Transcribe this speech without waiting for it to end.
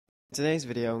Today's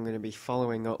video I'm going to be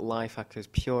following up Lifehacker's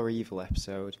Pure Evil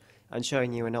episode and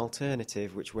showing you an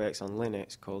alternative which works on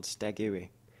Linux called Steganography.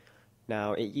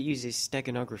 Now it uses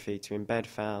Steganography to embed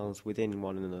files within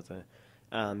one another,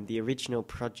 and the original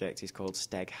project is called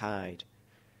Steghide.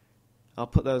 I'll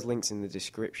put those links in the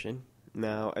description.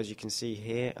 Now as you can see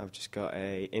here, I've just got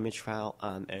an image file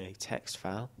and a text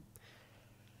file.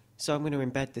 So I'm going to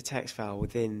embed the text file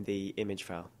within the image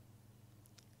file.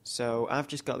 So I've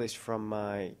just got this from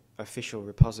my official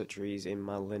repositories in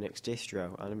my Linux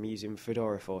distro, and I'm using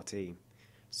Fedora 14.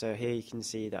 So here you can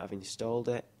see that I've installed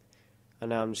it, and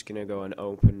now I'm just going to go and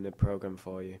open the program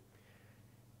for you.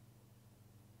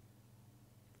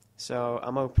 So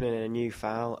I'm opening a new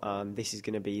file, and this is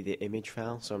going to be the image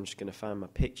file. So I'm just going to find my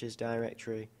pictures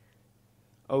directory,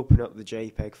 open up the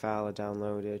JPEG file I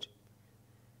downloaded,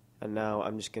 and now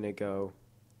I'm just going to go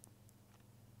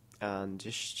and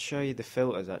just show you the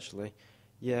filters actually.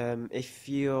 If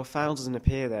your file doesn't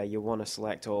appear there, you'll want to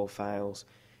select all files.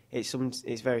 It's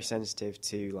very sensitive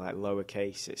to like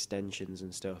lowercase extensions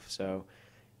and stuff, so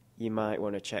you might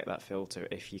want to check that filter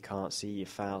if you can't see your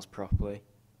files properly.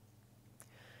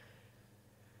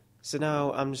 So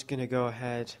now I'm just going to go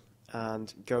ahead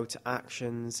and go to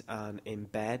Actions and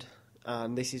Embed,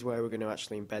 and this is where we're going to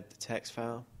actually embed the text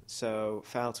file. So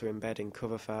File to Embed in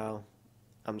Cover File.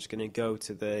 I'm just going to go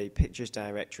to the pictures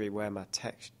directory where my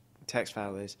text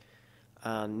file is,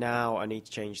 and now I need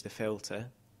to change the filter,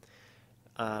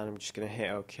 and I'm just going to hit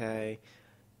OK.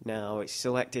 Now it's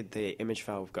selected the image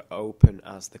file we've got open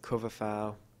as the cover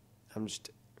file. I'm just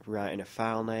writing a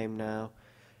file name now,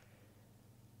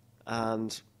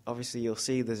 and obviously you'll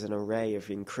see there's an array of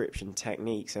encryption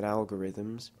techniques and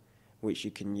algorithms which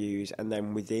you can use, and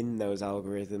then within those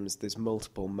algorithms there's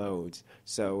multiple modes.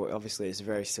 So obviously it's a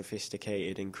very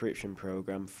sophisticated encryption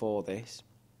program for this.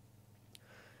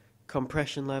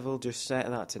 Compression level, just set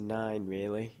that to 9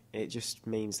 really. It just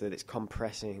means that it's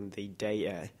compressing the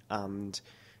data and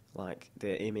like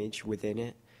the image within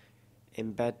it.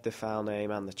 Embed the file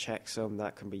name and the checksum.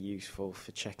 That can be useful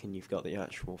for checking you've got the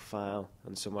actual file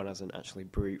and someone hasn't actually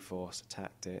brute force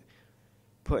attacked it.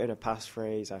 Put in a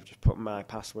passphrase. I've just put my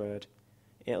password.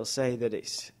 It'll say that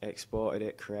it's exported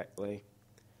it correctly.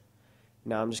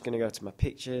 Now I'm just going to go to my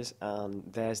pictures, and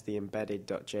there's the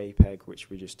embedded.jpg which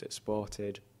we just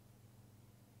exported.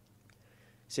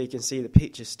 So you can see the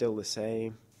picture's still the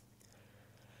same.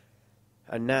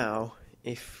 And now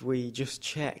if we just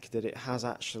check that it has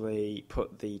actually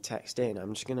put the text in,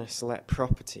 I'm just going to select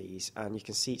properties, and you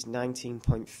can see it's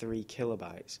 19.3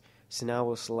 kilobytes. So now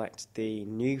we'll select the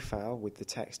new file with the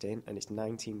text in, and it's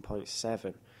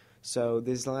 19.7. So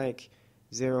there's like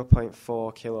 0.4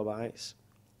 kilobytes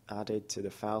added to the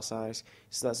file size.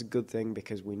 So that's a good thing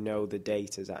because we know the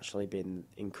data's actually been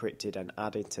encrypted and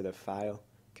added to the file,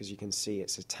 because you can see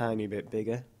it's a tiny bit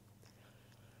bigger.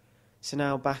 So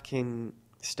now back in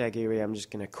Steganography, I'm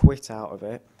just going to quit out of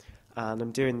it, and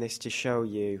I'm doing this to show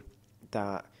you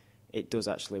that it does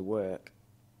actually work.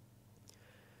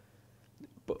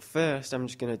 But first I'm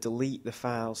just going to delete the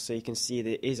file so you can see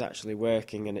that it is actually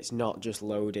working and it's not just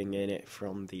loading in it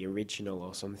from the original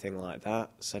or something like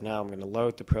that. So now I'm going to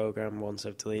load the program once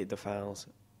I've deleted the files,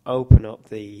 open up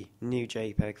the new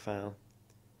JPEG file.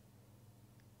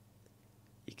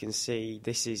 You can see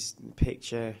this is the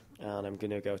picture, and I'm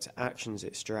going to go to Actions,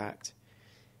 Extract.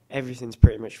 Everything's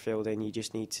pretty much filled in. You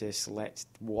just need to select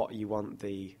what you want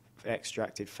the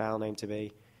extracted file name to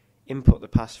be, input the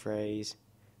passphrase,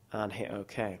 and hit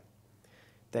OK.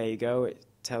 There you go, it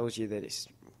tells you that it's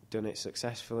done it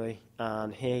successfully,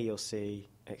 and here you'll see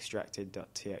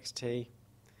extracted.txt.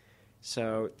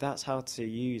 So that's how to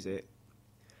use it.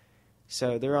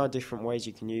 So there are different ways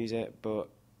you can use it, but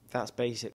that's basically